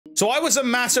So I was a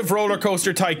massive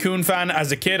Rollercoaster Tycoon fan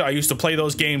as a kid. I used to play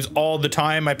those games all the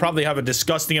time. I probably have a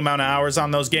disgusting amount of hours on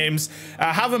those games.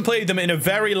 I haven't played them in a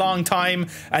very long time,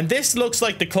 and this looks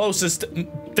like the closest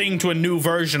thing to a new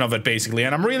version of it, basically.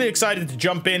 And I'm really excited to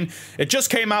jump in. It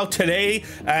just came out today,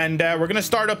 and we're gonna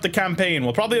start up the campaign.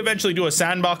 We'll probably eventually do a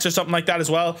sandbox or something like that as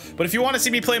well. But if you want to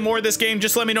see me play more of this game,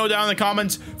 just let me know down in the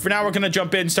comments. For now, we're gonna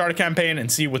jump in, start a campaign,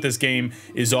 and see what this game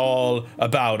is all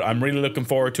about. I'm really looking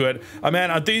forward to it.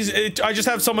 Man, I just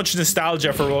have so much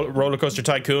nostalgia for Rollercoaster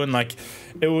Tycoon. Like,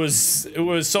 it was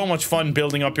so much fun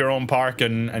building up your own park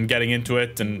and getting into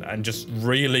it and just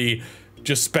really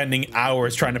just spending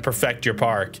hours trying to perfect your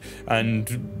park. And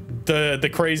the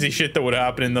crazy shit that would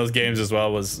happen in those games as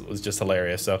well was just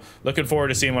hilarious. So looking forward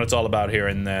to seeing what it's all about here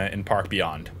in Park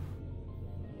Beyond.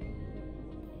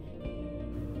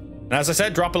 And as I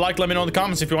said, drop a like, let me know in the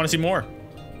comments if you want to see more.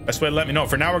 Best way to let me know.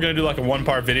 For now, we're gonna do like a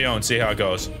one-part video and see how it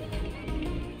goes.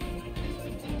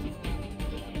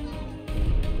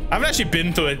 I haven't actually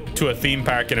been to a theme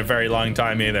park in a very long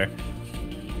time either.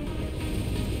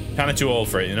 Kind of too old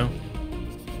for it, you know?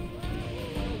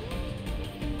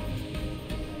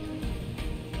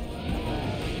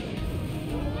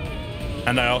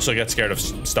 And I also get scared of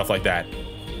stuff like that.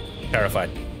 Terrified.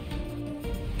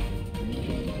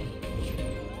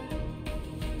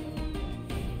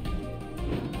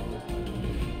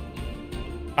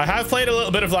 I have played a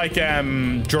little bit of like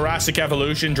Jurassic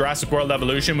World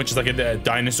Evolution, which is like a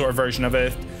dinosaur version of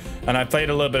it. And I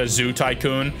played a little bit of Zoo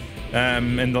Tycoon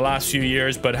in the last few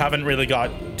years, but haven't really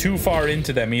got too far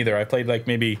into them either. I played like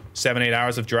maybe 7-8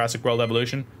 hours of Jurassic World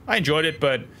Evolution. I enjoyed it,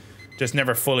 but just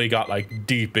never fully got like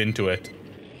deep into it.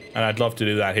 And I'd love to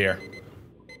do that here.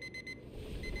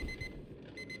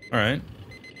 All right.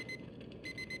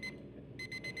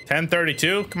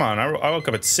 10:32? Come on, I woke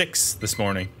up at 6 this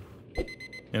morning.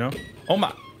 You know? Oh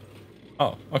my.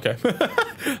 Oh, okay.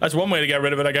 That's one way to get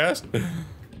rid of it, I guess.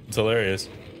 It's hilarious.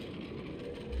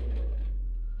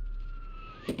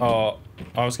 Oh,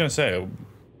 I was gonna say.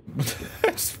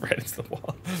 Just right into the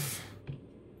wall.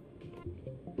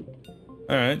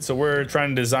 Alright, so we're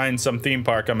trying to design some theme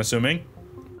park, I'm assuming.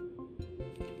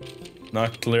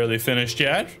 Not clearly finished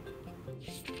yet.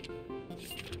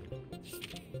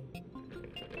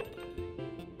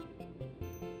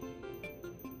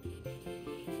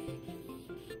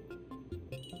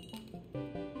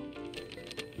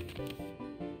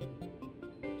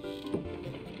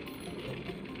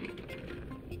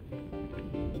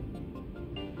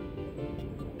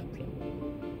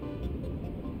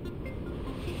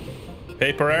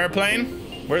 Paper airplane?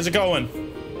 Where's it going?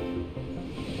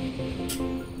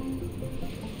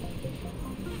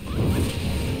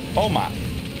 Oh my.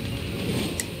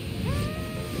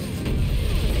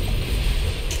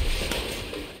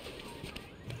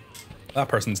 That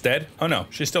person's dead. Oh no,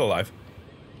 she's still alive.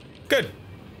 Good.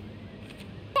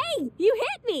 Hey, you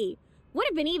hit me! Would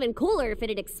have been even cooler if it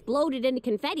had exploded into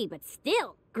confetti, but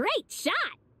still, great shot!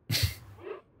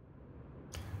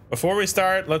 Before we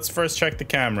start, let's first check the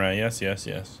camera. Yes, yes,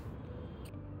 yes.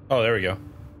 Oh, there we go.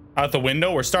 Out the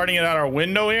window? We're starting it at our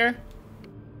window here?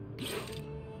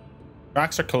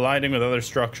 Tracks are colliding with other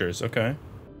structures. Okay.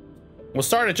 We'll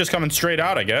start it just coming straight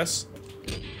out, I guess.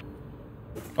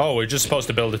 Oh, we're just supposed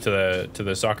to build it to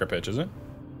the soccer pitch, is it?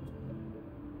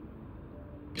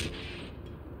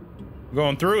 We're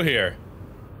going through here.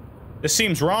 This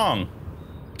seems wrong.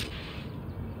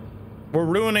 We're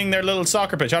ruining their little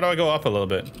soccer pitch. How do I go up a little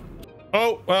bit?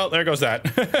 Oh, well, there goes that.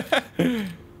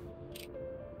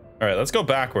 All right, let's go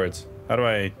backwards. How do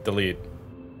I delete?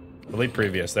 Delete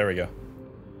previous. There we go.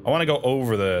 I want to go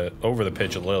over the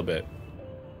pitch a little bit.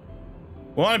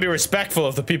 We want to be respectful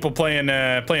of the people playing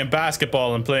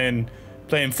basketball and playing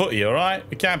footy. All right,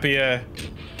 we can't be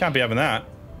having that.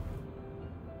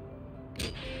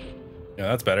 Yeah,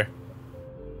 that's better.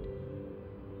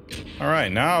 All right,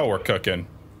 now we're cooking.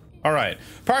 All right,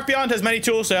 Park Beyond has many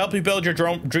tools to help you build your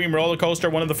dream roller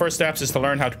coaster. One of the first steps is to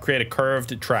learn how to create a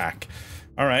curved track.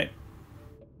 All right,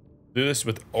 do this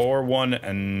with R1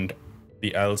 and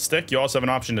the L stick. You also have an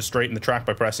option to straighten the track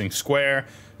by pressing square.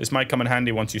 This might come in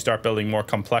handy once you start building more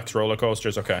complex roller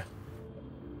coasters. Okay,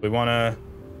 we want to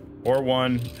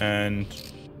R1 and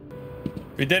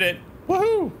we did it.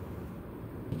 Woohoo!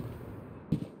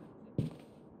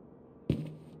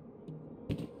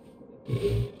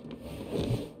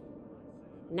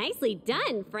 Nicely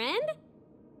done, friend.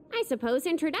 I suppose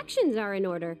introductions are in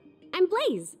order. I'm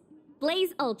Blaze.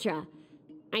 Blaze Ultra.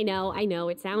 I know,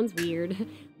 it sounds weird.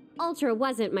 Ultra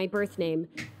wasn't my birth name.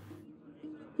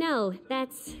 No,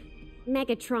 that's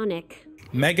Megatronic.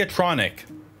 Megatronic.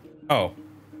 Oh.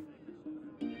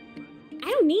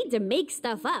 I don't need to make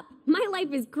stuff up. My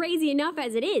life is crazy enough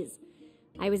as it is.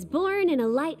 I was born in a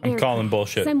light I'm calling aircraft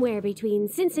bullshit. somewhere between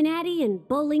Cincinnati and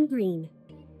Bowling Green.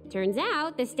 Turns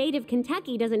out the state of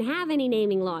Kentucky doesn't have any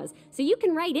naming laws, so you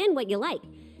can write in what you like.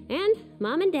 And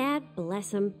Mom and Dad, bless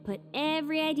them, put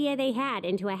every idea they had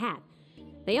into a hat.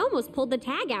 They almost pulled the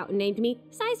tag out and named me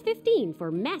size 15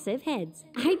 for massive heads.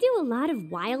 I do a lot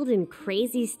of wild and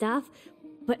crazy stuff,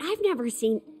 but I've never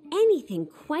seen anything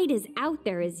quite as out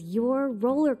there as your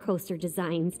roller coaster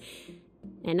designs.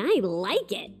 And I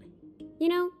like it. You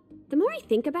know, the more I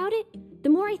think about it, the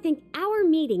more I think our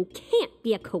meeting can't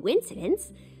be a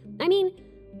coincidence. I mean,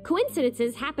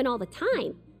 coincidences happen all the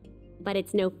time. But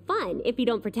it's no fun if you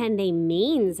don't pretend they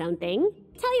mean something.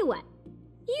 Tell you what,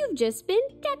 you've just been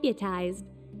deputized.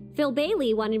 Phil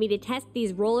Bailey wanted me to test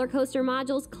these roller coaster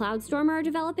modules Cloudstorm are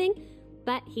developing,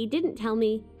 but he didn't tell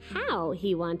me how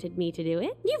he wanted me to do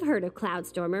it. You've heard of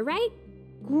Cloudstormer, right?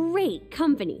 Great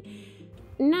company.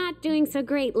 Not doing so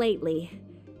great lately.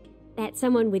 Bet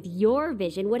someone with your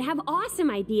vision would have awesome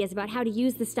ideas about how to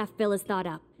use the stuff Phil has thought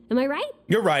up. Am I right?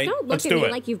 You're right. Don't look Let's at do me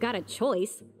it. like you've got a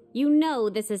choice. You know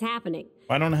this is happening.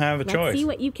 I don't have a choice. Let's see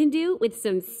what you can do with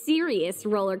some serious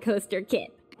roller coaster kit.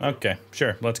 Okay,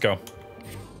 sure. Let's go.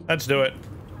 Let's do it.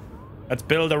 Let's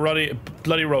build a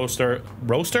bloody roller coaster.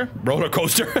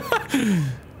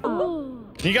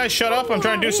 Can you guys shut up? I'm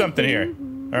trying to do something here.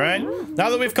 All right. Now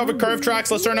that we've covered curved tracks,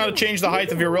 let's learn how to change the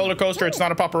height of your roller coaster. It's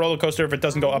not a proper roller coaster if it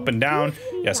doesn't go up and down.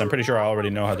 Yes, I'm pretty sure I already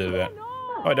know how to do that.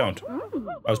 Oh, I don't.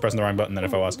 I was pressing the wrong button then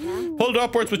if I was. Pulled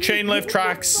upwards with chain lift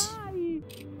tracks.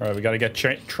 All right, we got to get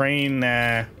chain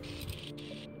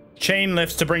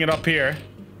lifts to bring it up here.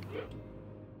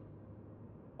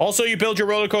 Also, you build your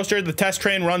roller coaster. The test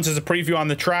train runs as a preview on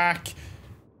the track.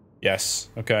 Yes.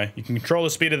 Okay. You can control the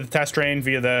speed of the test train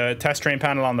via the test train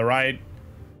panel on the right.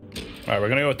 All right, we're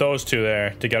gonna go with those two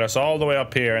there to get us all the way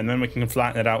up here, and then we can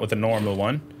flatten it out with the normal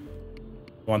one.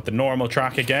 Want the normal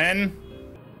track again.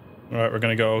 All right, we're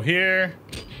gonna go here.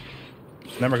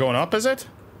 And then we're going up, is it?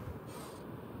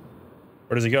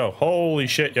 Where does he go? Holy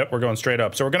shit. Yep, we're going straight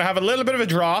up. So we're gonna have a little bit of a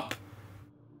drop.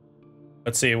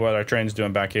 Let's see what our train's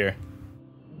doing back here.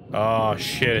 Oh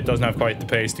shit, it doesn't have quite the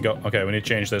pace to go. Okay, we need to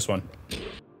change this one.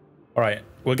 All right,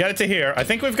 we'll get it to here. I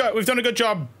think we've done a good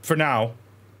job for now.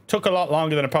 Took a lot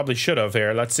longer than it probably should have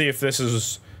here. Let's see if this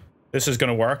is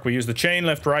gonna work. We use the chain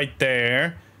lift right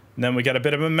there, and then we get a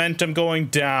bit of momentum going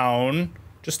down,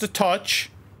 just a touch,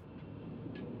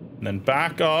 and then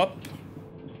back up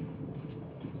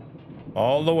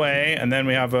all the way, and then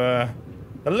we have a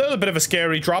little bit of a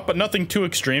scary drop, but nothing too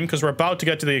extreme because we're about to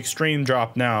get to the extreme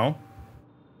drop now.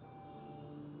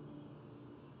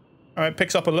 All right,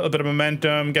 picks up a little bit of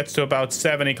momentum, gets to about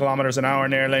 70 kilometers an hour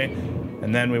nearly,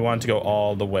 and then we want to go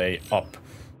all the way up.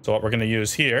 So what we're going to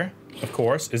use here, of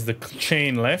course, is the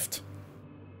chain lift.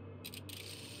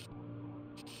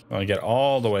 I want to get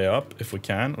all the way up, if we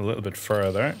can, a little bit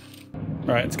further. All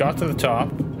right, it's got to the top.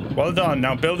 Well done.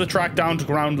 Now build the track down to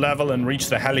ground level and reach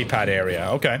the helipad area.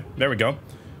 Okay, there we go.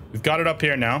 We've got it up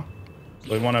here now.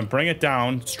 So we want to bring it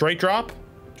down. Straight drop?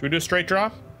 Should we do a straight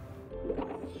drop?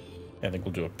 Yeah, I think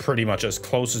we'll do it pretty much as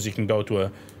close as you can go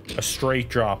to a straight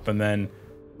drop, and then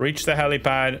reach the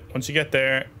helipad. Once you get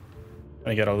there,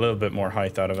 I get a little bit more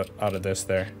height out of this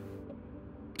there.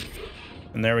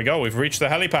 And there we go. We've reached the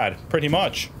helipad, pretty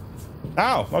much.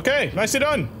 Ow, okay, nicely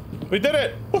done. We did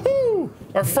it. Woohoo!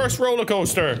 Our first roller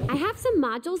coaster. I have some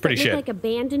modules that look like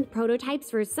abandoned prototypes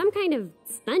for some kind of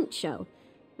stunt show.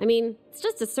 I mean, it's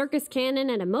just a circus cannon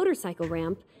and a motorcycle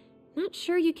ramp. Not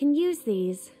sure you can use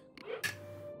these.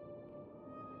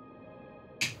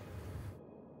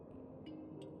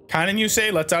 Cannon, you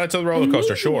say? Let's add it to the roller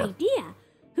coaster. Sure. Idea.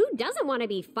 Who doesn't want to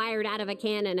be fired out of a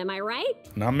cannon, am I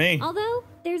right? Not me. Although,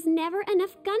 there's never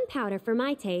enough gunpowder for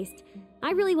my taste.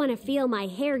 I really want to feel my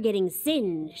hair getting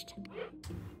singed.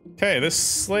 Okay,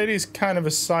 this lady's kind of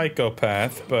a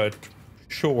psychopath, but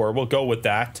sure, we'll go with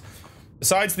that.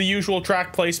 Besides the usual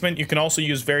track placement, you can also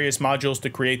use various modules to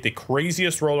create the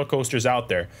craziest roller coasters out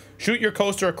there. Shoot your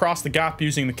coaster across the gap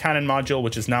using the cannon module,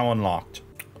 which is now unlocked.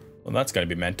 Well, that's gonna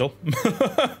be mental.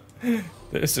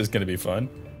 This is gonna be fun.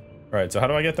 All right, so how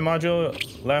do I get the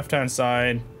module? Left-hand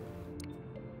side.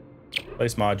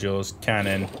 Place modules,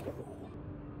 cannon.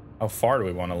 How far do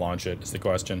we want to launch it is the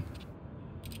question.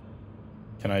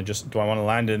 Do I want to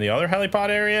land in the other helipad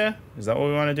area? Is that what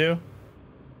we want to do?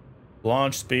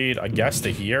 Launch speed, I guess,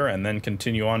 to here and then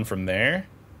continue on from there.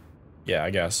 Yeah, I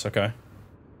guess, okay.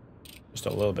 Just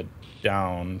a little bit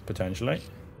down, potentially.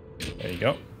 There you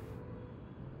go.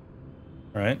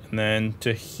 All right, and then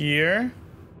to here.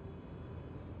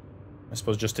 I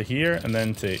suppose just to here, and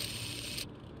then to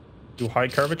do high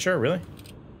curvature, really?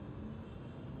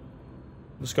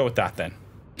 Let's go with that then.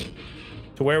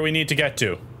 To where we need to get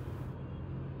to.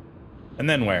 And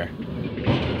then where?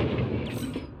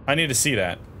 I need to see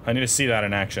that. I need to see that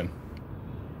in action.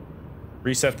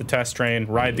 Reset the test train,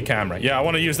 ride the camera. Yeah, I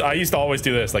want to use, I used to always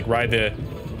do this, like ride the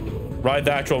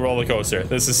actual roller coaster.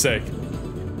 This is sick.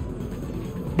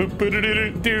 All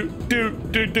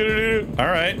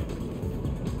right.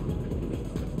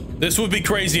 This would be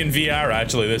crazy in VR,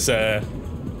 actually,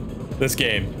 this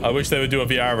game. I wish they would do a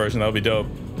VR version. That would be dope.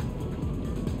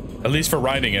 At least for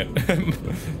riding it.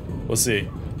 We'll see.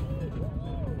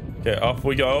 Okay, up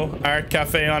we go. Art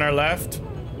Cafe on our left.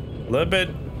 A little bit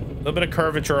of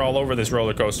curvature all over this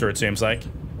roller coaster, it seems like.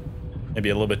 Maybe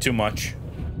a little bit too much.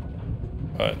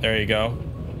 But there you go.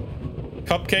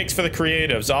 Cupcakes for the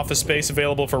creatives. Office space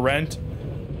available for rent.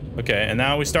 Okay, and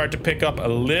now we start to pick up a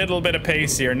little bit of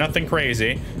pace here. Nothing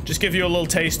crazy. Just give you a little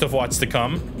taste of what's to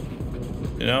come.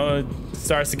 You know, it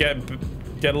starts to get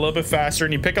a little bit faster,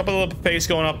 and you pick up a little bit of pace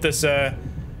going up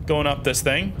this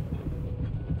thing.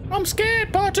 I'm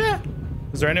scared, Potter.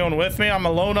 Is there anyone with me? I'm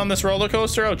alone on this roller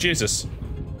coaster. Oh Jesus,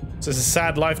 this is a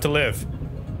sad life to live.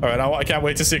 All right, I can't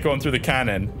wait to see it going through the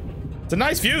cannon. It's a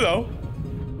nice view though.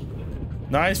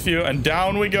 Nice view, and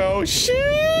down we go.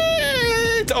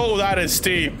 Shit! Oh, that is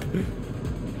steep.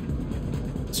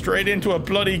 Straight into a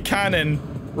bloody cannon,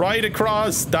 right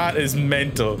across. That is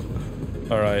mental.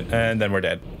 All right, and then we're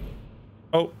dead.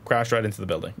 Oh, crashed right into the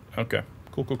building. Okay,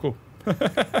 cool, cool, cool.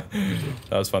 That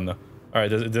was fun though. All right,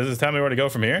 does it tell me where to go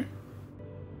from here?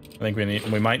 I think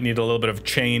we might need a little bit of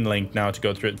chain link now to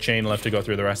go through, chain lift to go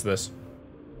through the rest of this.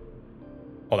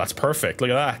 Oh, that's perfect. Look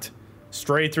at that.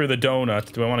 Straight through the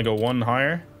donut. Do I want to go one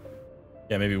higher?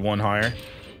 Yeah, maybe one higher.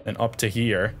 Then up to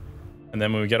here. And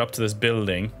then when we get up to this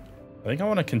building, I think I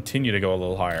want to continue to go a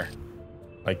little higher.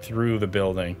 Like through the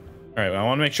building. All right, I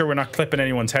want to make sure we're not clipping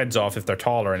anyone's heads off if they're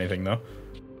tall or anything though.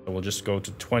 So we'll just go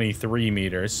to 23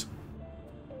 meters.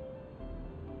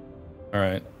 All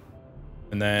right.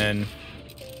 And then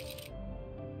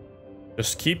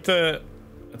just keep the,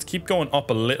 let's keep going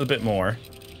up a little bit more.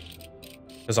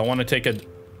 Because I want to take a, all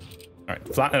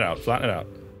right, flatten it out, flatten it out.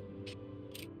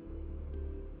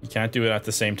 You can't do it at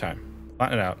the same time.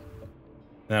 Flatten it out.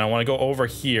 And then I want to go over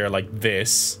here like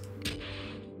this.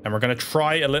 And we're going to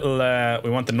try a little, we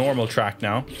want the normal track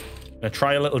now. I'm going to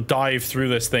try a little dive through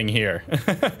this thing here.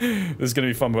 This is going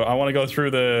to be fun, but I want to go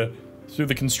through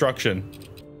the construction.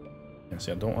 Yeah,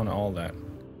 see, I don't want all that.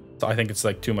 So I think it's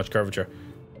like too much curvature.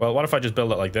 Well, what if I just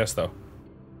build it like this though?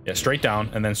 Yeah, straight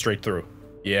down and then straight through.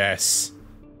 Yes.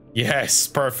 Yes,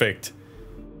 perfect.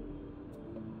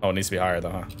 Oh, it needs to be higher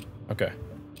though, huh? Okay.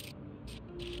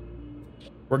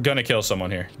 We're gonna kill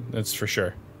someone here. That's for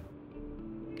sure.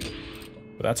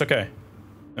 But that's okay.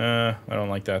 I don't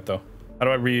like that though. How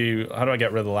do I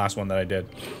get rid of the last one that I did?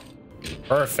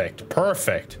 Perfect,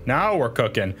 perfect. Now we're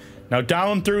cooking. Now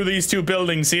down through these two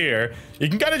buildings here. You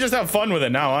can kind of just have fun with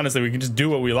it now, honestly. We can just do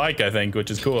what we like, I think, which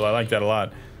is cool. I like that a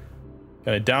lot.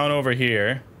 Kind of down over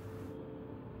here.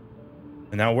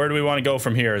 And now where do we want to go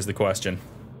from here is the question.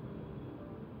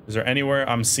 Is there anywhere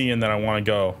I'm seeing that I want to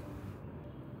go?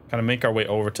 Kind of make our way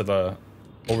over to the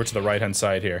right-hand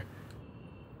side here.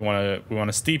 We want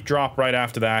a steep drop right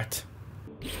after that.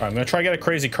 All right, I'm gonna try to get a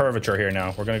crazy curvature here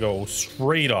now. We're gonna go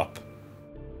straight up.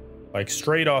 Like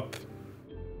straight up,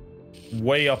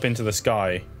 way up into the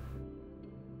sky.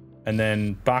 And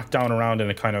then back down around in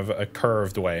a kind of a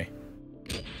curved way.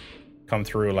 Come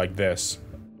through like this.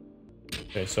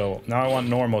 Okay, so now I want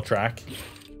normal track.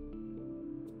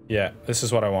 Yeah, this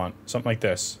is what I want. Something like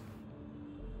this.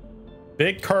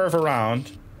 Big curve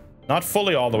around. Not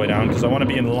fully all the way down, because I want to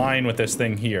be in line with this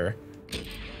thing here.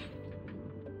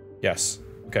 Yes.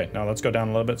 Okay, now let's go down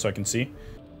a little bit so I can see.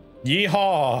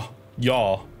 Yeehaw!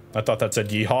 Yaw. I thought that said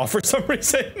yeehaw for some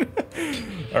reason.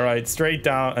 All right, straight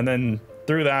down, and then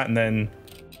through that, and then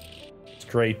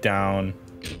straight down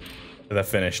to the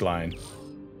finish line.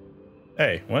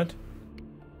 Hey, what?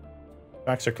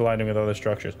 Tracks are colliding with other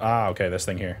structures. Ah, okay, this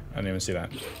thing here. I didn't even see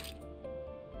that.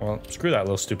 Well, screw that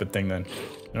little stupid thing then. You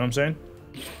know what I'm saying?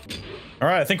 All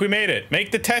right, I think we made it.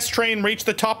 Make the test train reach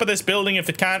the top of this building. If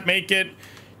it can't make it,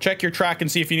 check your track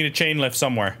and see if you need a chain lift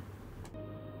somewhere.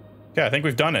 Okay, I think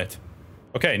we've done it.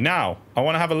 Okay, now I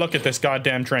want to have a look at this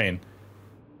goddamn train.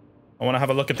 I want to have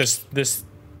a look at this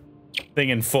thing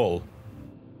in full.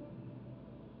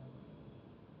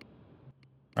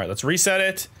 All right, let's reset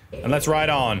it and let's ride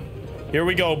on. Here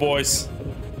we go, boys.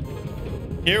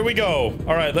 Here we go.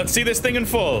 All right, let's see this thing in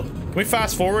full. Can we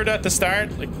fast forward at the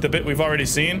start? Like the bit we've already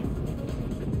seen?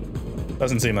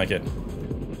 Doesn't seem like it.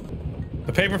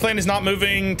 The paper plane is not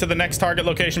moving to the next target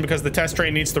location because the test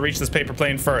train needs to reach this paper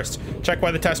plane first. Check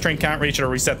why the test train can't reach it or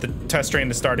reset the test train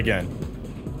to start again.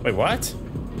 Wait, what?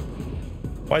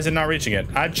 Why is it not reaching it?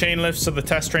 Add chain lifts so the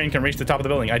test train can reach the top of the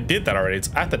building. I did that already. It's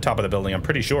at the top of the building. I'm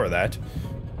pretty sure of that.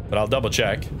 But I'll double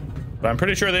check. But I'm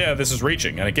pretty sure that, yeah, this is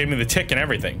reaching. And it gave me the tick and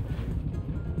everything.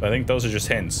 But I think those are just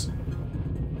hints.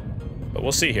 But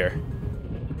we'll see here.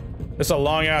 It's a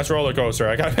long-ass roller coaster.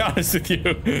 I gotta be honest with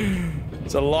you.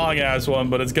 It's a long-ass one,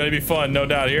 but it's gonna be fun, no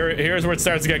doubt. Here's where it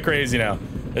starts to get crazy now.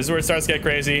 This is where it starts to get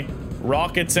crazy.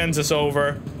 Rocket sends us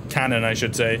over. Cannon, I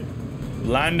should say.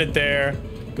 Land it there.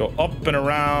 Go up and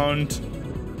around.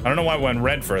 I don't know why it went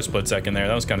red for a split second there.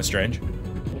 That was kind of strange.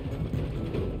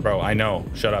 Bro, I know.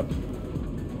 Shut up.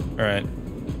 All right.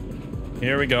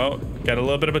 Here we go. Got a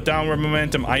little bit of a downward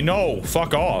momentum. I know.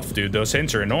 Fuck off, dude. Those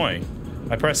hints are annoying.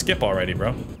 I pressed skip already,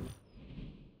 bro.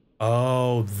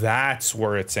 Oh, that's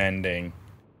where it's ending.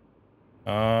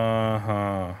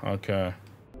 Uh-huh. Okay.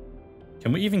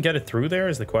 Can we even get it through there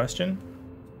is the question?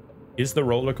 Is the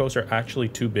roller coaster actually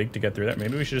too big to get through that?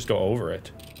 Maybe we should just go over it.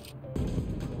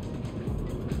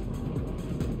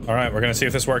 All right, we're gonna see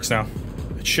if this works now.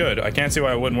 It should. I can't see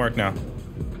why it wouldn't work now.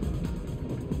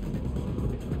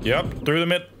 Yep, through the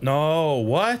mid. No,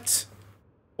 what?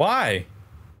 Why?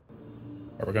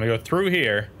 All right, we're gonna go through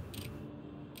here.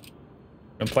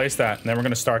 And place that, and then we're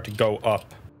gonna start to go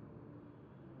up.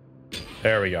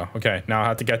 There we go. Okay, now I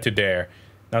have to get to there.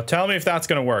 Now tell me if that's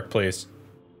gonna work, please.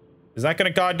 Is that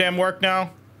gonna goddamn work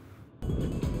now?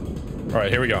 All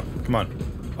right, here we go. Come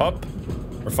on. Up.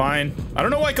 We're fine. I don't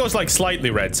know why it goes like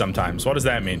slightly red sometimes. What does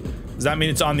that mean? Does that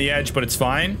mean it's on the edge, but it's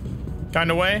fine?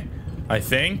 Kind of way? I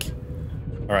think.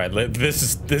 All right,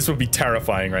 this would be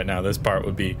terrifying right now. This part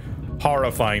would be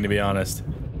horrifying, to be honest.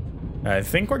 I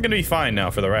think we're gonna be fine now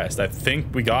for the rest. I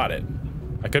think we got it.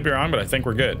 I could be wrong, but I think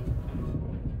we're good.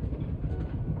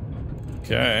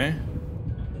 Okay.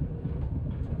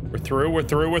 We're through, we're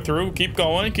through, we're through. Keep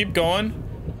going, keep going.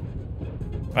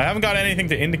 I haven't got anything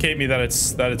to indicate me that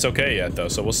it's okay yet, though,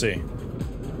 so we'll see.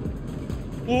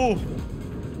 Ooh.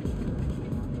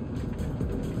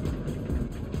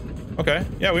 Okay,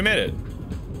 yeah, we made it.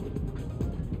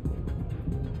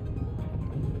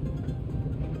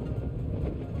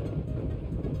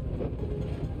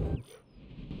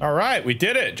 All right, we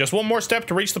did it. Just one more step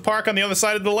to reach the park on the other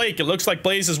side of the lake. It looks like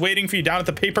Blaze is waiting for you down at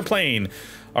the paper plane.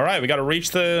 All right, we got to reach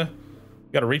something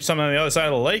on the other side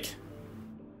of the lake.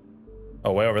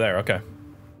 Oh, way over there. Okay.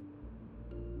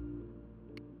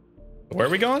 Where are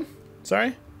we going?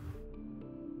 Sorry.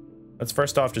 Let's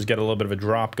first off just get a little bit of a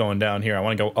drop going down here. I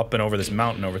want to go up and over this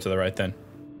mountain over to the right then.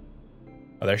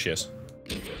 Oh, there she is.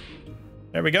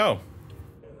 There we go.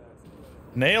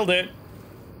 Nailed it.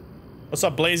 What's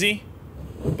up, Blazy?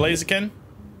 Blaziken?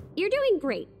 You're doing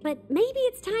great, but maybe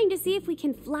it's time to see if we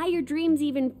can fly your dreams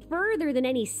even further than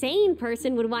any sane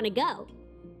person would want to go.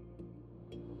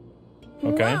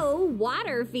 Okay. Whoa,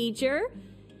 water feature.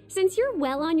 Since you're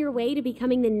well on your way to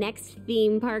becoming the next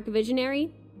theme park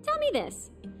visionary, tell me this.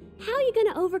 How are you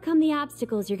going to overcome the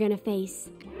obstacles you're going to face?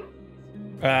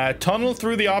 Tunnel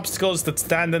through the obstacles that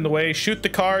stand in the way. Shoot the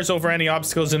cars over any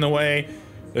obstacles in the way.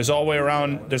 There's always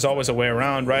a way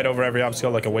around. Right over every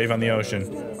obstacle like a wave on the ocean.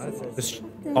 This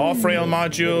off-rail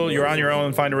module, you're on your own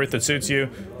and find a route that suits you.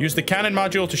 Use the cannon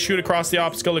module to shoot across the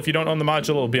obstacle. If you don't own the module,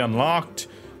 it'll be unlocked.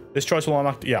 This choice will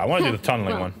unlock. Yeah, I want to do the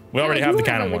tunneling one. We already have the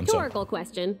cannon one. Rhetorical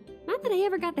question. Not that I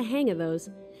ever got the hang of those.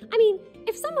 I mean,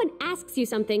 if someone asks you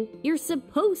something, you're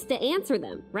supposed to answer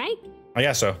them, right? I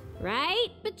guess so. Right?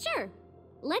 But sure.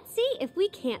 Let's see if we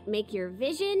can't make your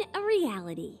vision a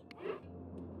reality.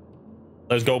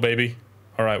 Let's go, baby.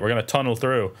 All right, we're gonna tunnel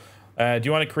through. Do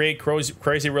you want to create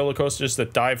crazy roller coasters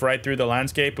that dive right through the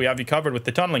landscape? We have you covered with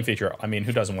the tunneling feature. I mean,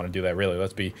 who doesn't want to do that, really?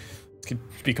 Let's be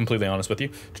completely honest with you.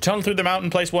 To tunnel through the mountain,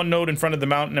 place one node in front of the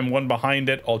mountain and one behind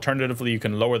it. Alternatively, you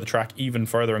can lower the track even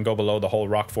further and go below the whole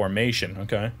rock formation.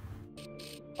 Okay.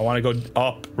 I want to go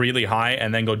up really high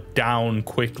and then go down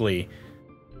quickly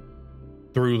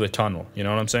through the tunnel. You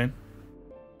know what I'm saying?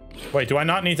 Wait, do I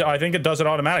not need to? I think it does it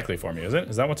automatically for me, is it?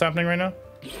 Is that what's happening right now?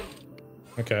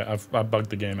 Okay, I've bugged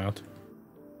the game out.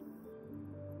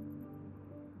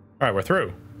 All right, we're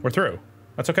through. We're through.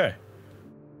 That's okay.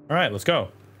 All right, let's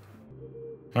go.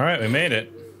 All right, we made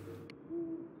it.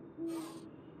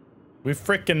 We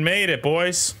freaking made it,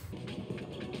 boys.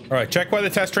 All right, check why the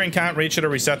test train can't reach it or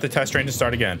reset the test train to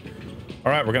start again.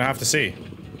 All right, we're gonna have to see.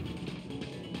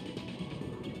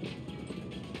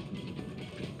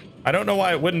 I don't know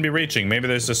why it wouldn't be reaching. Maybe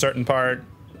there's a certain part,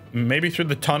 maybe through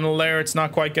the tunnel there it's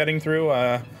not quite getting through.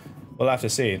 We'll have to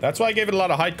see. That's why I gave it a lot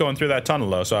of height going through that tunnel,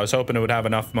 though, so I was hoping it would have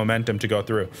enough momentum to go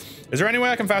through. Is there any way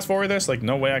I can fast forward this? Like,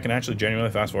 no way I can actually genuinely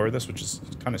fast forward this, which is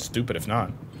kind of stupid if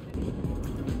not.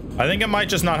 I think it might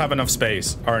just not have enough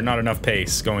space, or not enough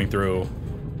pace going through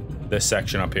this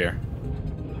section up here.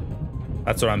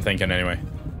 That's what I'm thinking anyway.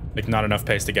 Like, not enough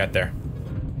pace to get there.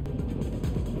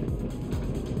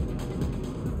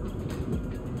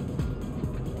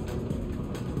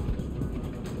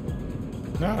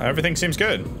 No, everything seems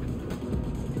good.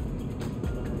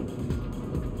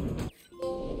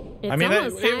 It's I mean,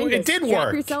 it did work.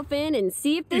 Strap yourself in and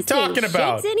see if this talking thing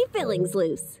about? shakes any fillings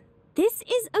loose. This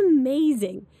is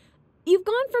amazing. You've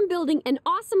gone from building an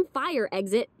awesome fire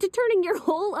exit to turning your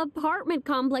whole apartment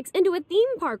complex into a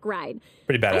theme park ride.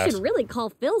 Pretty I badass. should really call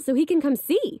Phil so he can come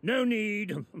see. No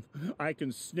need. I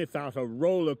can sniff out a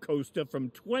roller coaster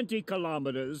from 20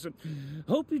 kilometers.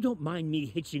 Hope you don't mind me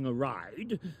hitching a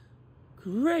ride.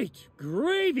 Great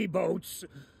gravy boats!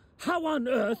 How on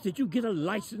earth did you get a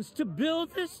license to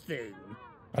build this thing?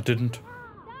 I didn't.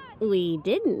 We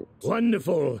didn't.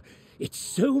 Wonderful. It's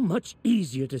so much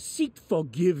easier to seek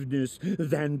forgiveness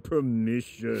than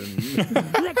permission.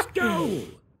 Let's go!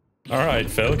 All right,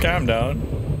 Phil, calm down.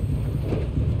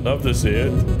 Love to see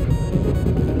it.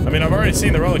 I mean, I've already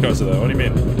seen the roller coaster, though. What do you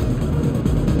mean?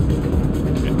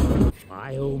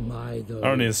 My oh my, though. I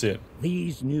don't need to see it.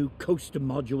 These new coaster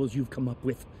modules you've come up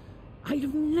with, I'd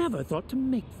have never thought to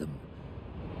make them.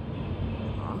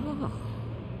 Ah,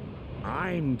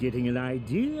 I'm getting an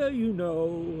idea, you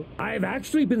know. I've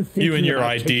actually been thinking You and your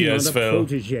about ideas, taking on a Phil.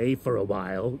 protege for a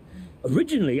while.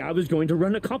 Originally, I was going to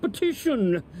run a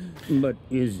competition, but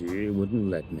Izzy wouldn't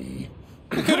let me.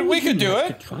 We could do To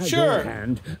it. try Sure. your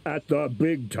hand at the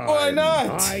big time. Why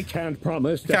not? I can't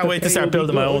promise. Can't wait to start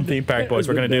building my own theme park, boys.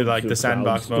 We're gonna do like the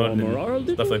sandbox mode and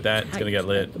stuff like that. It's gonna get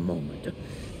lit. At the moment,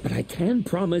 but I can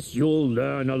promise you'll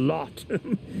learn a lot.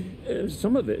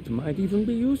 Some of it might even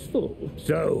be useful.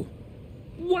 So,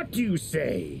 what do you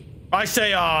say? I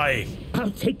say aye.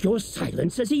 I'll take your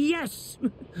silence as a yes.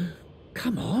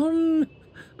 Come on,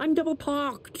 I'm double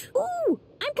parked. Ooh,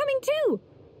 I'm coming too.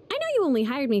 I know you only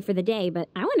hired me for the day, but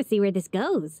I want to see where this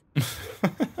goes.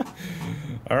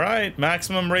 All right,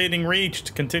 maximum rating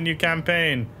reached. Continue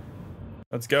campaign.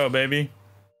 Let's go, baby.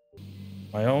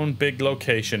 My own big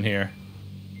location here.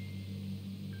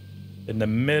 In the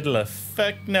middle of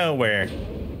fuck nowhere.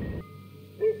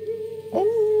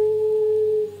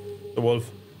 Oh, the wolf.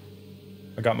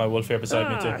 I got my wolf here beside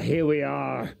me too. Here we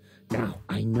are. Now,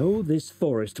 I know this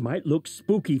forest might look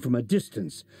spooky from a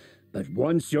distance, but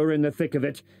once you're in the thick of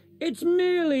it, it's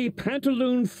merely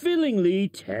pantaloon-fillingly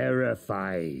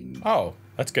terrifying. Oh,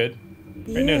 that's good.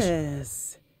 Great news.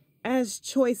 Yes. As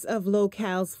choice of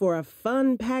locales for a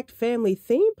fun-packed family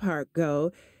theme park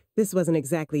go, this wasn't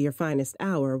exactly your finest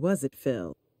hour, was it,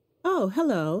 Phil? Oh,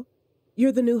 hello.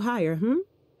 You're the new hire,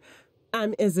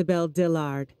 I'm Isabel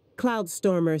Dillard,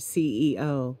 Cloudstormer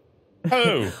CEO.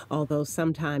 Oh. Although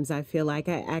sometimes I feel like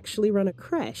I actually run a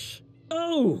creche.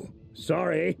 Oh,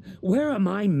 sorry. Where are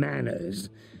my manners?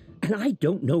 And I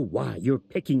don't know why you're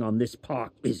picking on this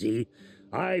park, Izzy.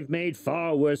 I've made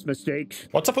far worse mistakes.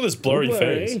 What's up with this blurry Don't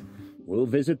worry. face? We'll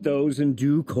visit those in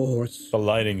due course. The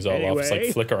lighting's all off. It's like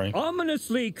flickering.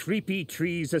 Ominously creepy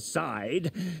trees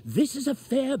aside, this is a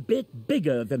fair bit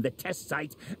bigger than the test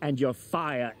site and your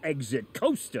fire exit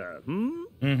coaster,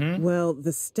 Well,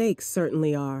 the stakes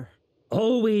certainly are.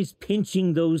 Always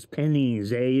pinching those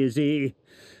pennies, Izzy?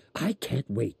 I can't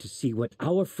wait to see what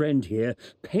our friend here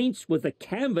paints with a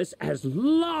canvas as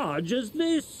large as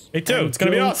this. Me too. And It's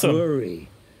gonna be awesome. Don't worry.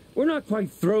 We're not quite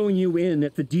throwing you in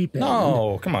at the deep end.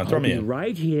 No, come on, throw I'll me be in.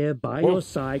 right here by Whoa. your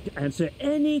side to answer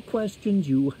any questions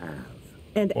you have.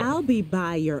 And I'll be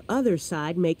by your other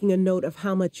side making a note of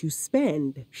how much you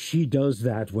spend. She does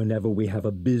that whenever we have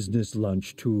a business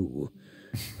lunch, too.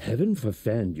 Heaven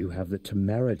forfend you have the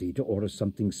temerity to order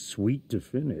something sweet to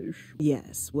finish.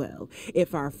 Yes, well,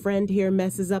 if our friend here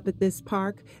messes up at this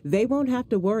park, they won't have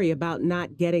to worry about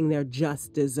not getting their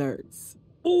just desserts.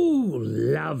 Ooh,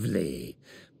 lovely.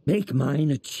 Make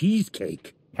mine a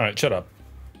cheesecake. All right, shut up.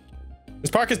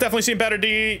 This park has definitely seen better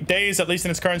days, at least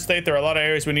in its current state. There are a lot of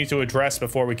areas we need to address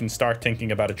before we can start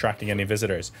thinking about attracting any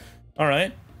visitors. All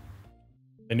right.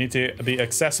 They need to be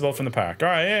accessible from the park. All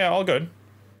right, yeah, all good.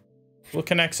 We'll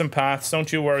connect some paths.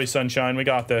 Don't you worry, sunshine. We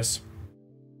got this.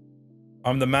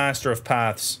 I'm the master of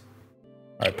paths.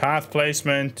 All right, path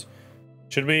placement.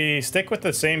 Should we stick with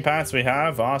the same paths we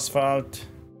have? Asphalt.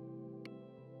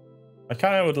 I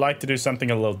kind of would like to do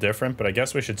something a little different, but I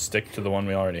guess we should stick to the one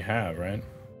we already have, right?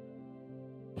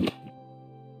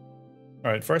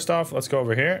 All right, first off, let's go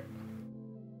over here.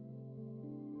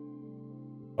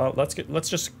 Well, let's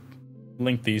just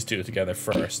link these two together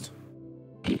first.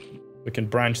 We can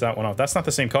branch that one off. That's not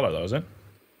the same color though, is it?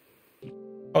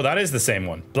 Oh, that is the same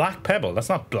one. Black pebble. That's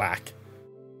not black.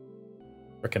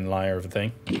 Frickin' liar of a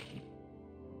thing.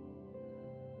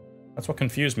 That's what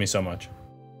confused me so much.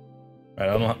 Right,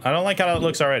 I don't like how it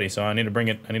looks already, so I need to bring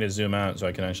it. I need to zoom out so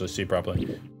I can actually see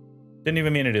properly. Didn't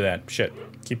even mean to do that. Shit.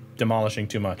 Keep demolishing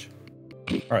too much.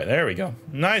 Alright, there we go.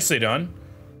 Nicely done.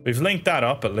 We've linked that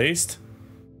up at least.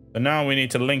 And now we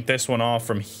need to link this one off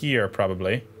from here,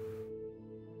 probably.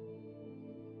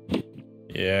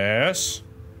 Yes.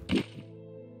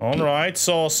 Alright,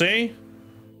 saucy.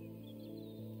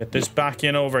 Get this back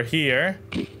in over here.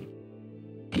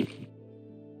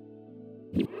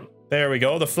 There we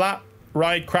go. The flat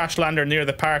ride crash lander near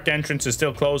the park entrance is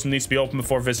still closed and needs to be open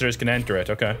before visitors can enter it.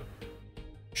 Okay.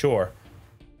 Sure.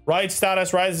 Ride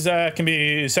status. Rides can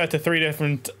be set to 3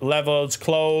 different levels.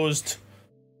 Closed,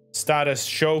 status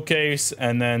showcase,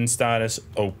 and then status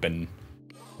open.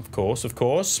 Of course, of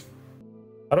course.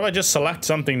 How do I just select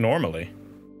something normally?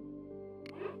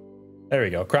 There we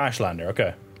go. Crash lander.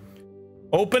 Okay.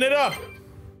 Open it up.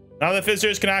 Now that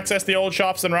visitors can access the old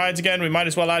shops and rides again, we might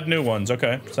as well add new ones.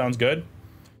 Okay. Sounds good.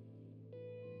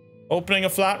 Opening a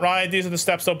flat ride. These are the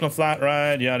steps to open a flat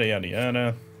ride. Yada, yada,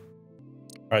 yada.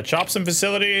 Alright, shops and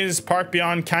facilities. Park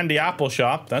beyond Candy Apple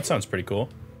Shop. That sounds pretty cool.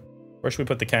 Where should we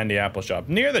put the Candy Apple Shop?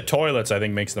 Near the toilets, I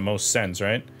think, makes the most sense,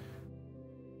 right?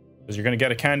 Because you're going to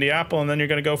get a candy apple and then you're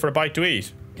going to go for a bite to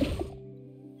eat.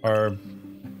 Or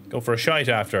go for a shite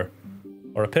after.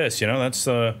 Or a piss, you know? That's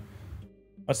the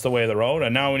way of the road.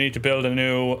 And now we need to build a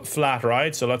new flat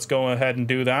ride. So let's go ahead and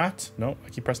do that. No, I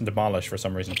keep pressing demolish for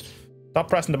some reason. Stop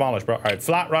pressing demolish, bro. Alright,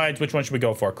 flat rides. Which one should we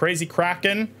go for? Crazy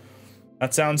Kraken.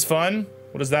 That sounds fun.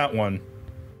 What is that one?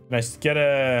 Can I get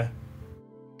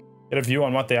a view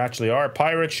on what they actually are?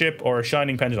 Pirate ship or a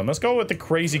shining pendulum? Let's go with the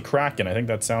Crazy Kraken. I think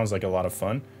that sounds like a lot of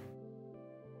fun.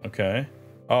 Okay.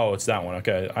 Oh, it's that one.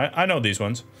 Okay. I know these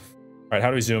ones. All right. How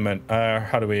do we zoom in?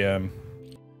 How do we, okay,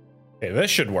 this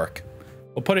should work.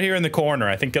 We'll put it here in the corner.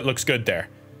 I think it looks good there.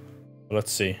 Let's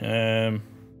see.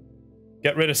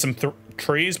 Get rid of some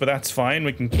trees, but that's fine.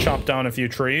 We can chop down a few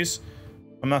trees.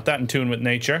 I'm not that in tune with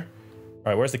nature. All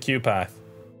right. Where's the queue path?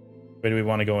 Where do we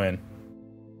want to go in?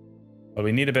 Well,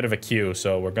 we need a bit of a queue,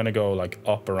 so we're going to go, like,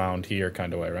 up around here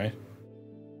kind of way, right?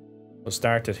 We'll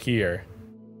start it here.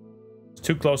 It's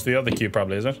too close to the other queue,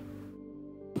 probably, is it?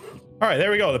 Alright,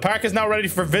 there we go. The park is now ready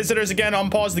for visitors again.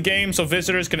 Unpause the game so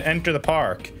visitors can enter the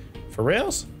park. For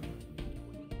reals?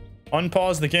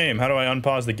 Unpause the game. How do I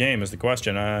unpause the game is the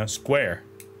question. Square.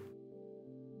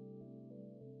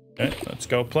 Okay, let's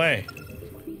go play.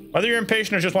 Whether you're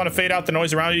impatient or just want to fade out the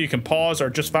noise around you, you can pause or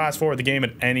just fast forward the game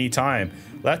at any time.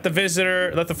 Let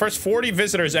the first 40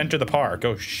 visitors enter the park.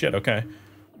 Oh shit, okay.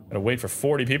 Gotta wait for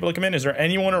 40 people to come in. Is there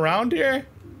anyone around here?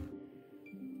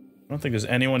 I don't think there's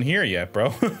anyone here yet,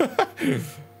 bro.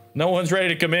 No one's ready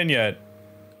to come in yet.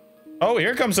 Oh,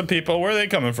 here come some people. Where are they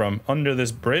coming from? Under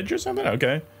this bridge or something?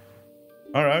 Okay.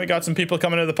 Alright, we got some people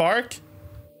coming to the park.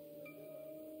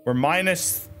 We're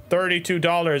minus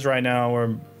 $32 right now.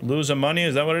 We're losing money.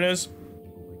 Is that what it is?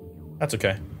 That's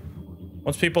okay.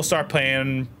 Once people start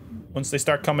paying, once they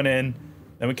start coming in,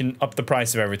 then we can up the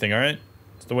price of everything, all right?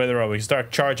 It's the way they're all. We can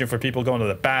start charging for people going to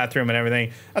the bathroom and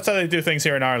everything. That's how they do things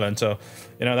here in Ireland. So,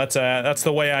 you know, that's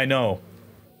the way I know.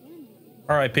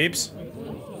 All right, peeps.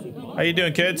 How you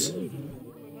doing, kids?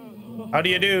 How do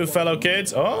you do, fellow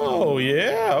kids? Oh,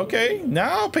 yeah, okay.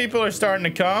 Now people are starting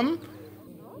to come.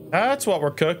 That's what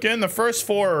we're cooking. The first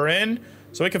 4 are in,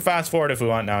 so we can fast forward if we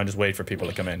want now and just wait for people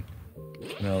to come in.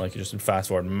 You know, like you just fast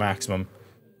forward maximum.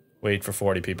 Wait for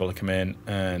 40 people to come in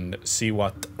and see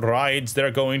what rides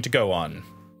they're going to go on.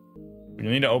 We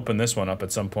need to open this one up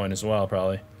at some point as well,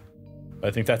 probably. But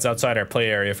I think that's outside our play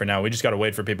area for now. We just gotta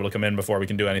wait for people to come in before we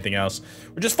can do anything else.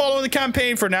 We're just following the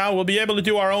campaign for now. We'll be able to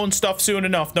do our own stuff soon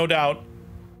enough, no doubt.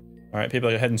 All right, people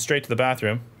are heading straight to the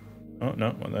bathroom. Oh,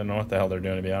 no, well, I don't know what the hell they're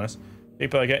doing, to be honest.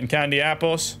 People are getting candy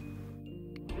apples.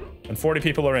 And 40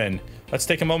 people are in. Let's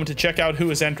take a moment to check out who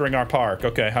is entering our park.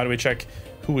 Okay, how do we check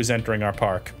who is entering our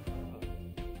park?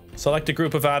 Select a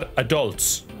group of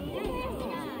adults.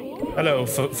 Hello,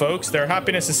 folks. Their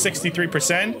happiness is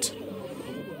 63%.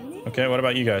 Okay, what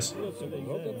about you guys?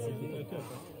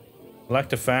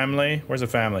 Select a family. Where's a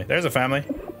family? There's a family.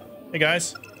 Hey,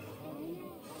 guys.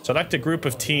 Select a group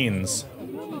of teens.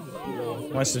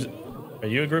 Are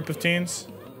you a group of teens?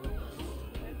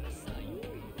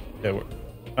 Yeah,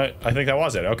 I think that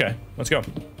was it. Okay, let's go.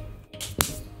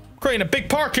 Creating a big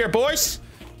park here, boys.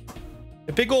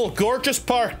 A big old gorgeous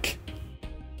park.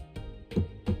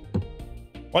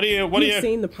 What do you? We've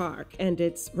seen the park and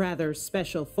its rather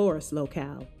special forest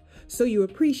locale. so you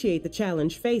appreciate the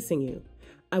challenge facing you.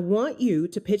 I want you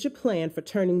to pitch a plan for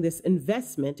turning this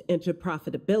investment into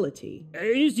profitability.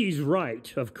 Izzy's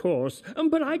right, of course,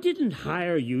 but I didn't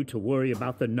hire you to worry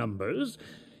about the numbers.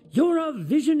 You're a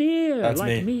visioneer. That's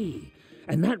like me.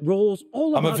 And that role's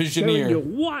all I'm a about visioneer. sharing your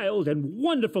wild and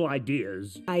wonderful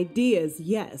ideas. Ideas,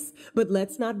 yes, but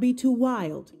let's not be too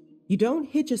wild. You don't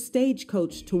hitch a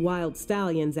stagecoach to wild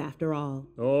stallions, after all.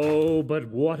 Oh, but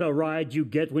what a ride you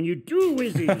get when you do,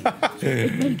 Izzy.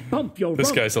 It may bump your This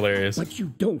rump, guy's hilarious. but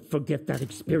you don't forget that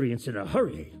experience in a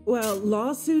hurry. Well,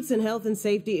 lawsuits and health and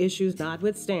safety issues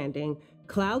notwithstanding,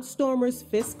 Cloudstormer's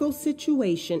fiscal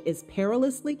situation is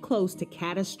perilously close to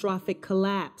catastrophic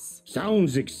collapse.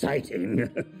 Sounds exciting.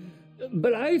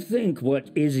 But I think what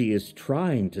Izzy is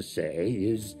trying to say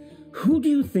is, who do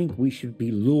you think we should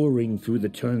be luring through the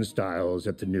turnstiles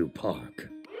at the new park?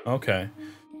 Okay.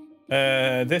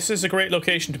 This is a great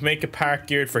location to make a park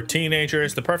geared for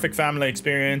teenagers. The perfect family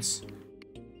experience.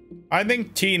 I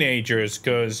think teenagers,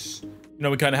 because, you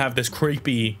know, we kind of have this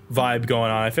creepy vibe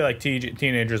going on. I feel like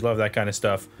teenagers love that kind of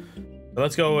stuff. So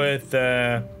let's go with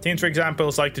teens, for example,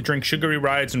 like to drink sugary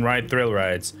rides and ride thrill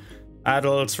rides.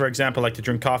 Adults, for example, like to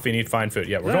drink coffee and eat fine food.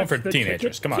 Yeah, we're going for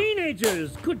teenagers. Come on.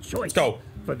 Teenagers, good choice. Let's go.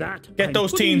 For that, Get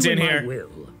those teens in here.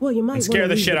 Well, you might And scare want to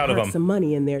the leave shit out of park them. some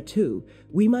money in there too.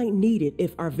 We might need it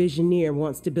if our Visioneer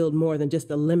wants to build more than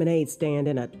just a lemonade stand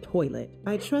and a toilet.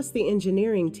 I trust the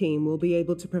engineering team will be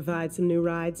able to provide some new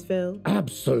rides, Phil.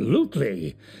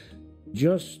 Absolutely.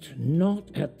 Just not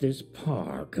at this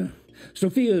park.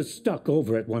 Sophia's stuck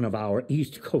over at one of our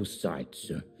East Coast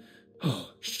sites.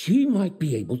 She might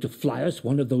be able to fly us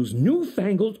one of those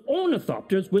newfangled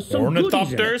ornithopters with some goodies in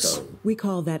it, Ornithopters? though. We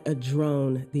call that a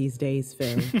drone these days,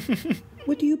 Phil.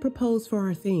 What do you propose for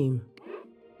our theme?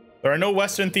 There are no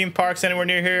Western themed parks anywhere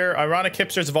near here. Ironic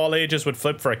hipsters of all ages would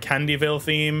flip for a Candyville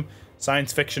theme.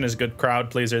 Science fiction is a good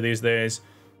crowd pleaser these days.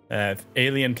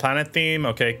 Alien planet theme.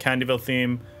 Okay, Candyville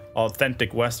theme.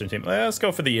 Authentic Western theme. Let's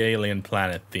go for the alien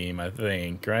planet theme, I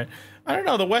think, right? I don't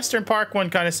know. The Western park one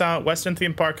kind of Western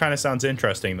theme park kind of sounds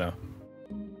interesting, though.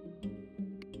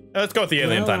 Let's go with the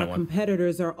alien planet our one.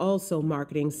 competitors are also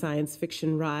marketing science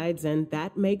fiction rides, and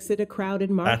that makes it a crowded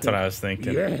market. That's what I was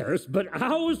thinking. Yes, but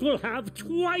ours will have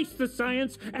twice the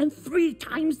science and 3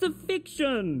 times the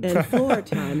fiction. And 4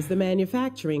 times the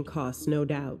manufacturing costs, no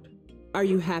doubt. Are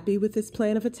you happy with this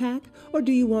plan of attack, or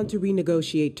do you want to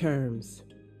renegotiate terms?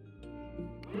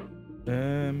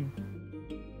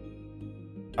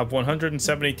 Have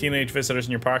 170 teenage visitors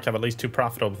in your park. Have at least 2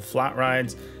 profitable flat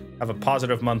rides. Have a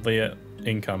positive monthly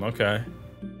income. Okay.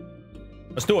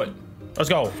 Let's do it. Let's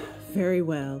go. Very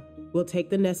well. We'll take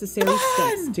the necessary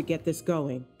steps to get this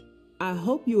going. I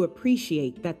hope you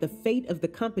appreciate that the fate of the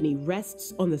company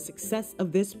rests on the success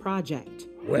of this project.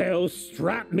 Well,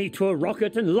 strap me to a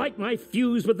rocket and light my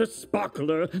fuse with a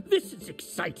sparkler. This is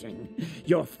exciting.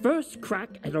 Your first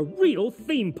crack at a real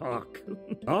theme park.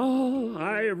 Oh,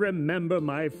 I remember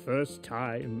my first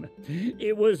time.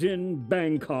 It was in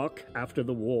Bangkok after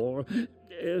the war.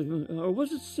 Or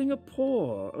was it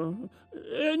Singapore?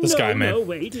 This guy, man. No,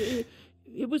 wait.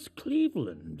 It was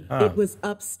Cleveland. It was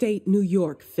upstate New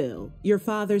York, Phil. Your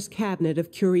father's cabinet of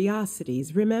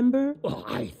curiosities, remember? Oh,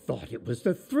 I thought it was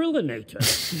the Thrillinator.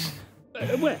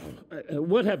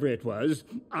 Whatever it was,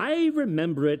 I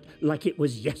remember it like it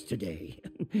was yesterday.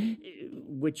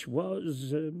 Which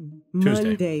was...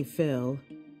 Monday, Phil.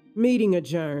 Meeting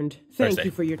adjourned. Thank Thursday.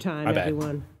 you for your time, My bad.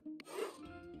 everyone.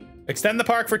 Extend the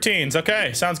park for teens.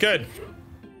 Okay, sounds good.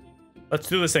 Let's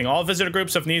do this thing. All visitor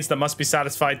groups have needs that must be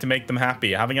satisfied to make them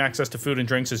happy. Having access to food and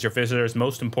drinks is your visitor's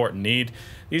most important need.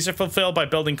 These are fulfilled by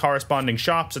building corresponding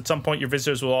shops. At some point, your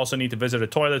visitors will also need to visit a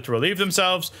toilet to relieve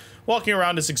themselves. Walking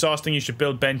around is exhausting. You should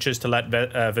build benches to let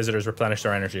visitors replenish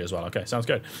their energy as well. Okay, sounds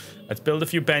good. Let's build a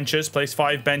few benches. Place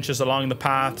 5 benches along the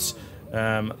paths.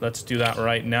 Let's do that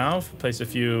right now. Place a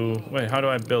few... Wait, how do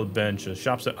I build benches?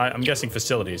 Shops... I'm guessing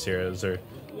facilities here. Is there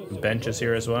benches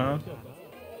here as well?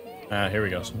 Here we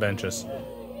go, some benches.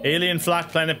 Alien flat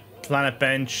planet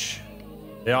bench.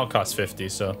 They all cost 50,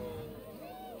 so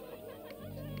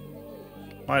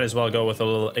might as well go with a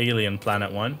little alien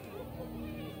planet one.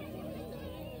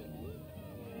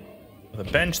 With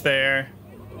a bench there.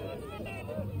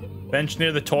 Bench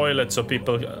near the toilet so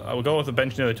people... I will go with a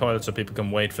bench near the toilet so people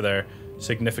can wait for their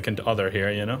significant other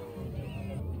here, you know?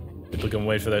 People can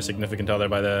wait for their significant other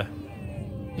by the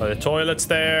toilets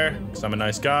there, because I'm a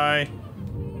nice guy.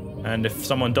 And if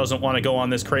someone doesn't want to go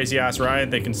on this crazy ass ride,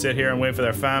 they can sit here and wait for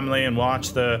their family and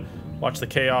watch the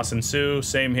chaos ensue.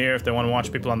 Same here. If they want to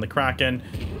watch people on the Kraken,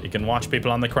 can watch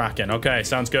people on the Kraken. Okay,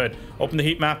 sounds good. Open the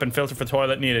heat map and filter for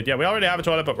toilet needed. Yeah, we already have a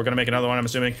toilet, but we're gonna make another one, I'm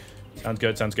assuming. Sounds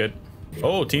good, sounds good.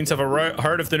 Oh, teens have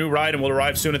heard of the new ride and will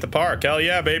arrive soon at the park. Hell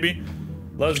yeah, baby.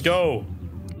 Let's go.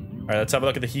 All right, let's have a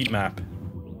look at the heat map.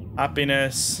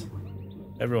 Happiness.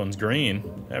 Everyone's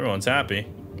green. Everyone's happy.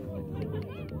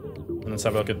 And let's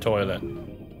have a look at the toilet.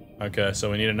 Okay,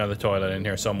 so we need another toilet in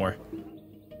here somewhere.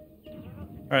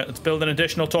 All right, let's build an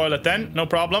additional toilet then. No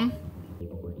problem.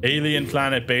 Alien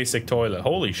planet basic toilet.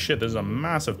 Holy shit, this is a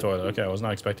massive toilet. Okay, I was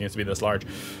not expecting it to be this large.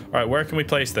 All right, where can we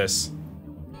place this?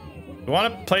 We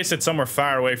want to place it somewhere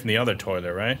far away from the other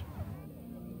toilet, right?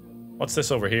 What's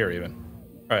this over here even?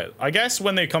 All right, I guess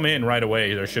when they come in right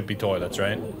away, there should be toilets,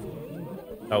 right?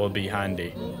 That would be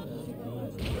handy.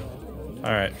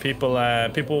 All right, people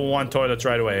want toilets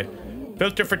right away.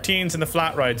 Filter for teens in the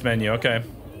flat rides menu. Okay.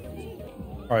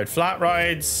 All right, flat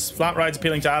rides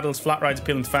appealing to adults, flat rides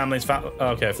appealing to families.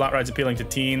 Okay, flat rides appealing to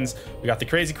teens. We got the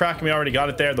crazy Kraken, we already got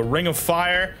it there. The ring of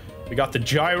fire, we got the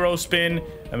gyro spin,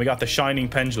 and we got the shining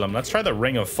pendulum. Let's try the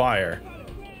ring of fire.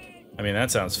 I mean, that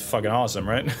sounds fucking awesome,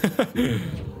 right?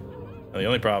 The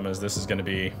only problem is this is going to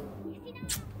be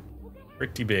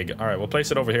pretty big. All right, we'll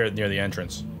place it over here near the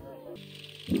entrance.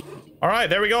 All right,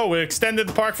 there we go. We extended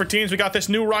the park for teens. We got this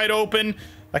new ride open.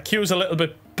 That queue's a little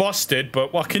bit busted,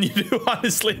 but what can you do,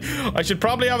 honestly? I should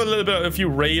probably have a few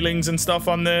railings and stuff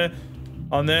on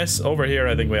this. Over here,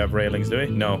 I think we have railings, do we?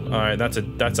 No. All right, that's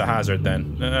a hazard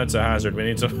then. That's a hazard. We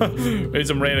need some we need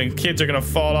some railings. Kids are gonna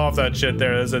fall off that shit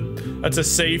there. That's a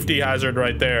safety hazard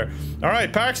right there. All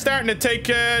right, park's starting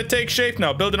to take shape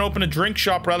now. Build and open a drink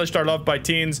shop relished or loved by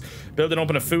teens. Build and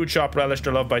open a food shop relished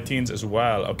or loved by teens as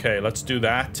well. Okay, let's do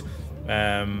that.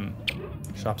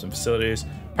 Shops and facilities.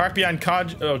 Park beyond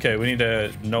Cod. Okay, we need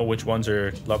to know which ones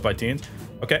are loved by teens.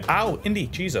 Okay. Ow, Indy,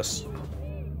 Jesus.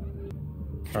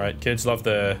 All right, kids love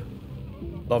the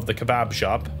kebab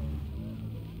shop.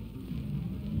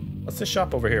 What's this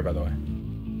shop over here, by the way?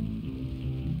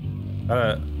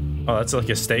 Oh, that's like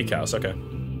a steakhouse. Okay.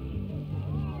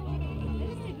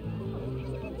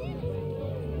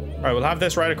 All right, we'll have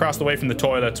this right across the way from the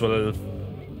toilets.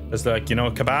 It's like, you know,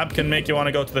 kebab can make you want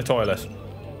to go to the toilet.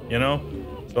 You know.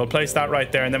 So we'll place that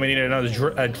right there, and then we need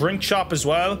another drink shop as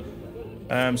well.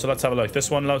 So let's have a look.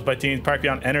 This one loved by teens. Park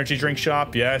beyond energy drink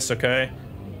shop. Yes, okay.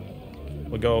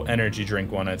 We'll go energy drink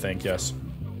one, I think. Yes.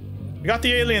 We got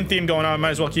the alien theme going on. Might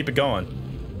as well keep it going.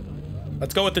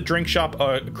 Let's go with the drink shop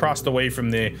across the way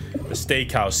from the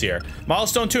steakhouse here.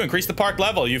 Milestone 2, increase the park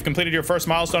level. You've completed your first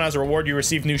milestone. As a reward, you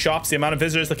receive new shops. The amount of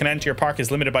visitors that can enter your park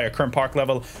is limited by your current park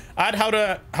level. Add how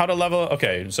to level.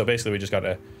 Okay, so basically we just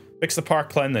gotta fix the park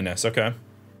cleanliness. Okay.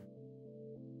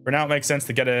 For now, it makes sense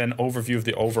to get an overview of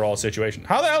the overall situation.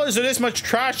 How the hell is there this much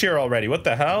trash here already? What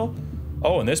the hell?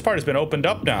 Oh, and this part has been opened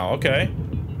up now. Okay.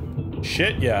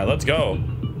 Shit, yeah, let's go.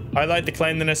 Highlight the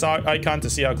cleanliness icon to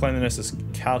see how cleanliness is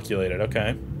calculated.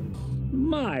 Okay.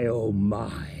 My, oh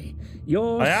my.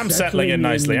 You're I am settling in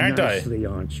nicely, aren't nicely,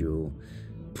 aren't you?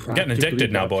 I'm getting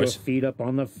addicted now, boys. Your feet up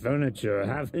on the furniture,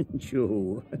 haven't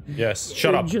you? Yes,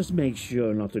 shut up. Just make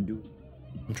sure not to do...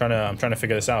 I'm trying to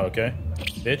figure this out, okay?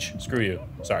 Bitch, screw you.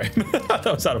 Sorry. That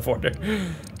was out of order.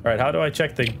 All right, how do I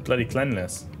check the bloody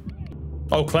cleanliness?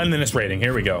 Oh, cleanliness rating.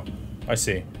 Here we go. I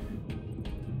see.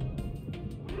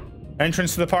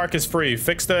 Entrance to the park is free.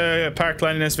 Fix the park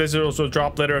cleanliness. Visitors will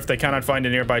drop litter if they cannot find a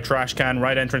nearby trash can.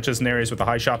 Right entrances in areas with a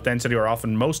high shop density are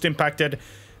often most impacted.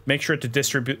 Make sure to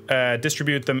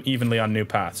distribute them evenly on new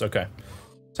paths. Okay.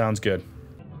 Sounds good.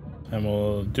 And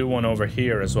we'll do one over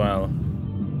here as well.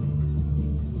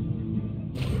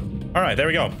 All right, there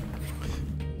we go.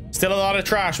 Still a lot of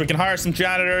trash. We can hire some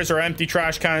janitors or empty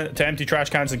trash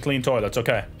cans and clean toilets.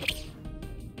 Okay.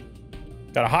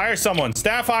 Gotta hire someone.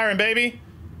 Staff hiring, baby.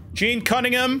 Gene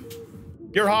Cunningham,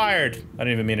 you're hired. I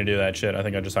didn't even mean to do that shit. I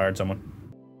think I just hired someone.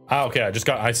 Ah, okay,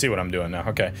 I see what I'm doing now.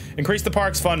 Okay. Increase the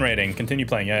park's fun rating. Continue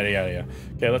playing. Yeah.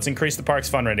 Okay, let's increase the park's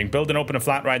fun rating. Build and open a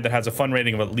flat ride that has a fun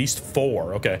rating of at least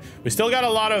 4. Okay. We still got a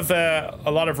lot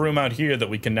of room out here that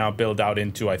we can now build out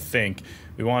into, I think.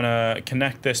 We want to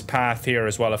connect this path here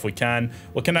as well if we can.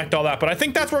 We'll connect all that, but I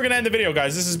think that's where we're going to end the video,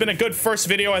 guys. This has been a good first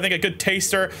video. I think a good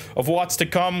taster of what's to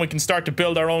come. We can start to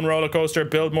build our own roller coaster,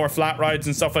 build more flat rides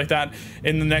and stuff like that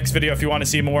in the next video if you want to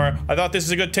see more. I thought this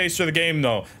is a good taster of the game,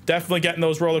 though. Definitely getting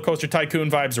those Rollercoaster Tycoon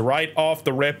vibes right off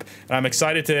the rip, and I'm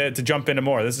excited to jump into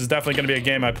more. This is definitely going to be a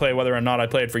game I play whether or not I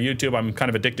play it for YouTube. I'm kind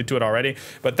of addicted to it already.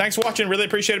 But thanks for watching. Really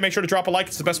appreciate it. Make sure to drop a like.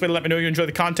 It's the best way to let me know you enjoy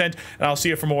the content, and I'll see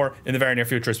you for more in the very near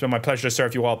future. It's been my pleasure to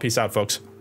serve you all. Peace out, folks.